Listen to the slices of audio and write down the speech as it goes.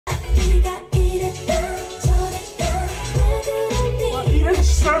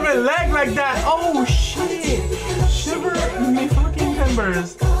moving leg like that. Oh shit. Shiver me fucking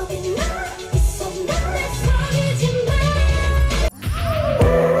timbers.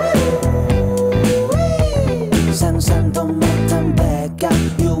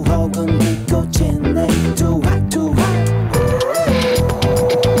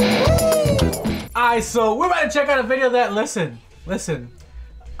 Alright, so we're about to check out a video that, listen,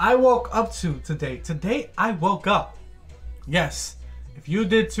 I woke up to today. Today, I woke up. Yes, if you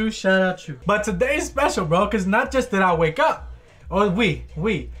did too, shout out you. But today's special, bro, because not just did I wake up, or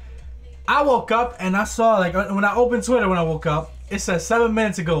I woke up and I saw, like, when I opened Twitter when I woke up, it said 7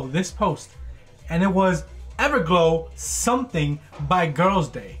 minutes ago, this post. And it was EVERGLOW something by Girls'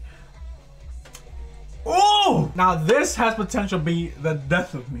 Day. Oh! Now this has potential to be the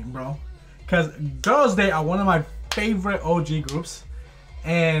death of me, bro. Because Girls' Day are one of my favorite OG groups.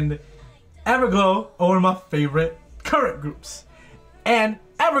 And EVERGLOW are one of my favorite current groups. And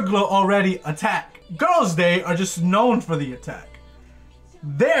EVERGLOW already attack. Girls' Day are just known for the attack.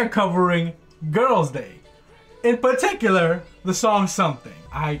 They're covering Girls' Day. In particular, the song Something.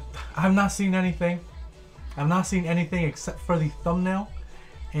 I've not seen anything. I've not seen anything except for the thumbnail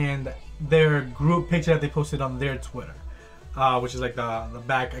and their group picture that they posted on their Twitter. Which is like the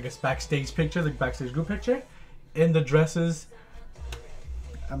backstage picture, the backstage group picture. In the dresses.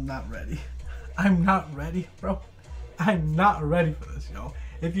 I'm not ready. I'm not ready, bro. I'm not ready for this, yo.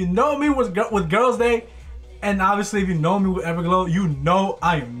 If you know me with Girls' Day, and obviously if you know me with EVERGLOW, you know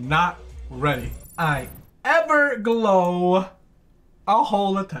I am not ready. EVERGLOW, a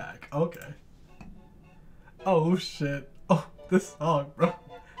whole attack. Okay. Oh shit. Oh, this song, bro.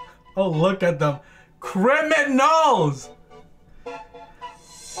 Oh, look at them. Criminals!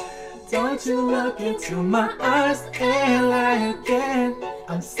 Don't you look into my eyes and lie again.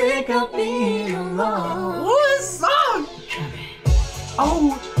 I'm sick of being alone. What is song?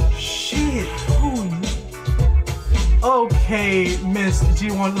 Oh shit. Ooh. Okay, Miss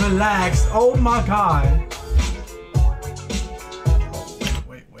G1, relax. Oh my god.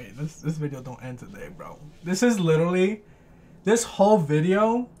 Wait. This video don't end today, bro. This is literally, this whole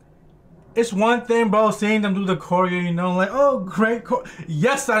video. It's one thing, bro, seeing them do the choreo, you know, like, oh, great choreo.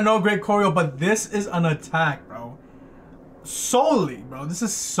 Yes, I know great choreo, but this is an attack, bro. Solely, bro. This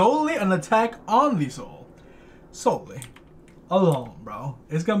is solely an attack on the soul. Solely. Alone, bro.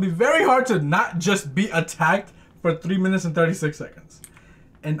 It's gonna be very hard to not just be attacked for 3 minutes and 36 seconds.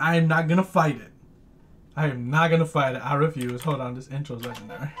 And I am not gonna fight it. I am not gonna fight it. I refuse. Hold on, this intro's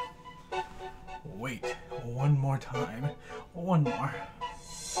legendary. Wait, one more time. One more.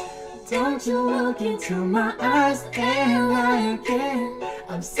 Don't you look into my eyes and lie again.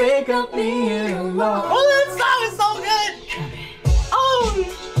 I'm sick of being alone. Oh, that song is so good! Oh,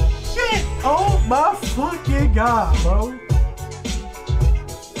 shit! Oh my fucking god, bro.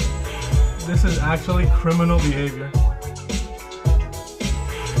 This is actually criminal behavior.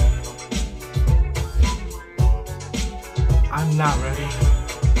 I'm not ready.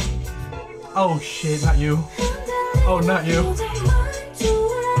 Oh shit, not you. Oh, not you.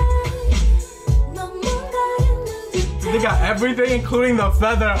 They got everything, including the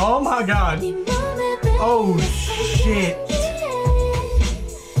feather. Oh my god. Oh shit.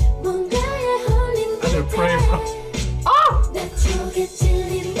 I should pray, bro. Oh!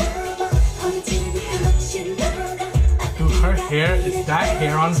 Dude, her hair, is that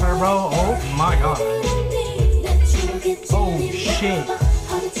hair on her, bro? Oh my god. Oh shit.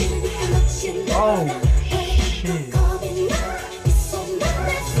 Oh shit.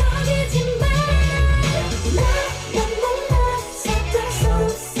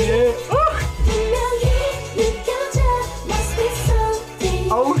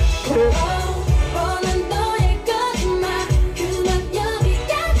 Oh shit.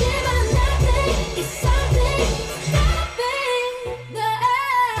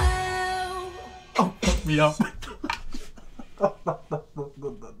 Oh, fuck me up.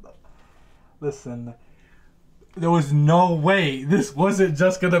 Listen, there was no way this wasn't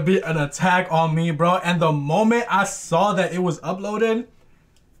just gonna be an attack on me, bro. And the moment I saw that it was uploaded,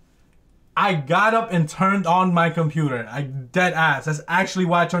 I got up and turned on my computer. I dead ass. That's actually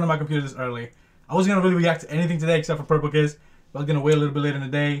why I turned on my computer this early. I wasn't gonna really react to anything today except for Purple Kiss. I was gonna wait a little bit later in the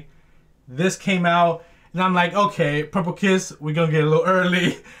day. This came out, and I'm like, okay, Purple Kiss, we're gonna get a little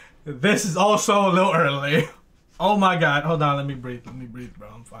early. This is also a little early. Oh my god, hold on, let me breathe, bro.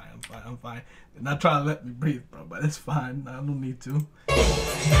 I'm fine. They're not trying to let me breathe, bro, but it's fine. I don't need to.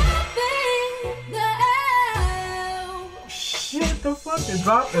 Shit, the fucking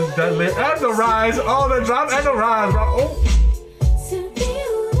drop is deadly. And the rise. Oh, the drop and the rise, bro. Oh.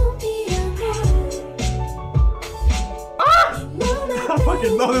 Ah! I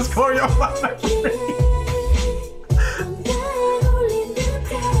fucking know this choreo by memory.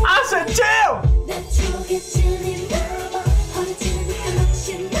 I said chill!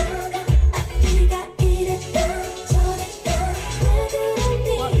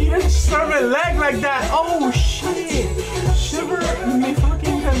 Sermon leg like that. Oh shit. Shiver me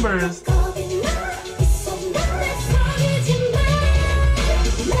fucking timbers.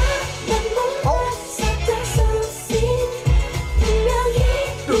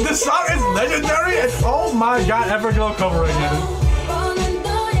 Dude, this song is legendary. It's, oh my god, Everglow cover again.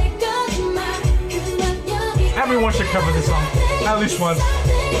 Everyone should cover this song at least once.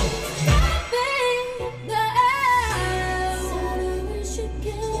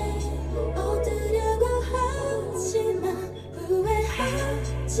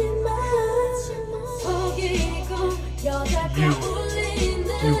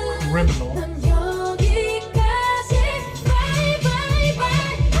 You criminal.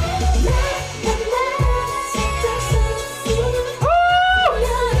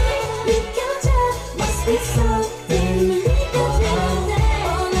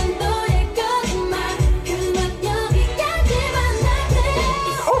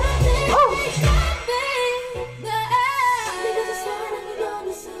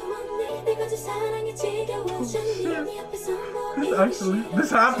 Actually,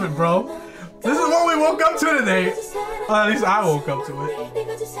 this happened, bro. This is what we woke up to today. Or at least I woke up to it.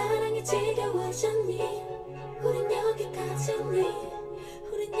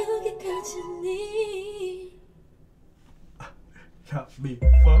 Got me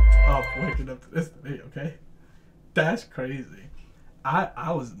fucked up waking up to this today, okay? That's crazy.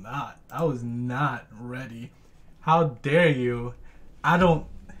 I was not ready. How dare you? I'm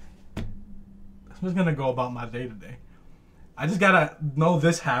just gonna go about my day today. I just gotta know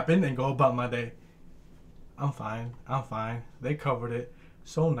this happened and go about my day. I'm fine. They covered it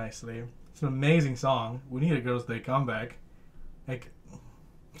so nicely. It's an amazing song. We need a Girls' Day comeback. Like,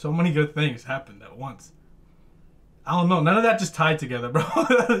 so many good things happened at once. I don't know. None of that just tied together, bro.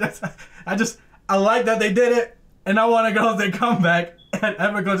 I like that they did it, and I want a Girls' Day comeback, and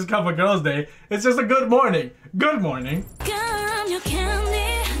Everglow just cover Girls' Day. It's just a good morning. Good morning.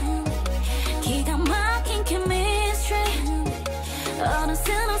 I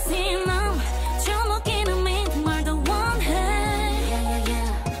don't see